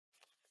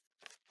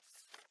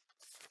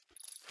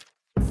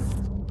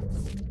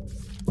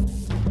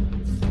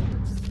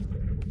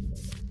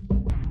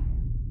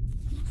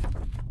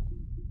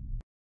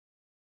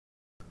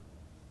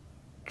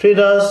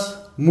Traders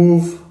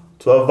move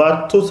to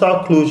avert total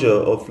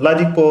closure of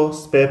Ladipo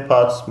spare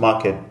parts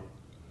market.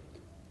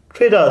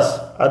 Traders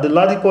at the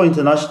Ladipo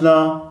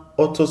International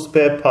Auto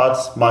Spare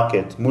Parts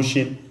Market,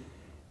 Mushin,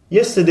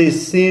 yesterday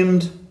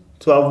seemed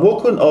to have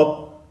woken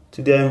up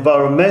to their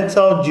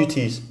environmental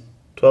duties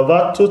to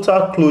avert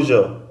total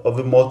closure of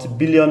a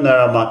multi-billion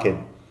naira market.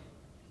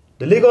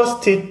 The Lagos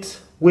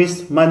State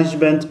Waste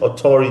Management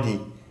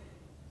Authority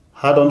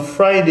had on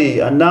Friday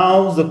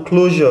announced the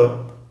closure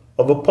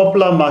of a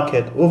popular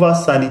market over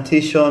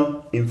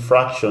sanitation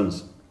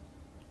infractions.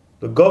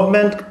 The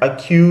government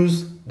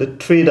accused the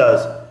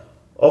traders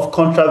of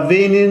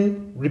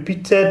contravening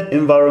repeated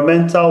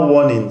environmental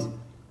warnings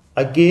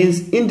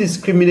against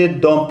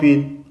indiscriminate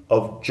dumping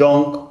of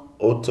junk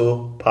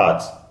auto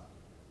parts.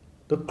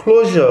 The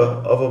closure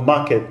of a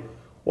market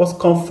was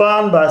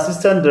confirmed by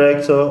Assistant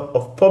Director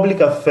of Public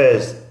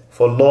Affairs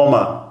for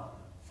Loma,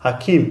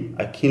 Hakeem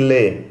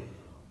Akinleye,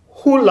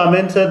 who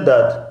lamented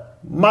that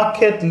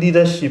market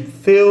leadership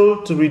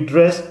failed to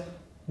redress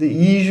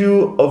the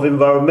issue of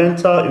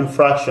environmental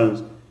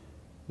infractions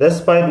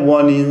despite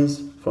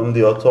warnings from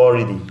the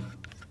authority.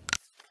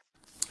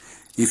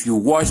 If you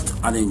watched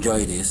and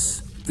enjoyed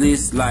this,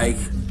 please like,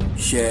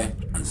 share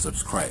and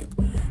subscribe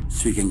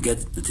so you can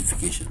get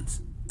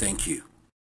notifications. Thank you.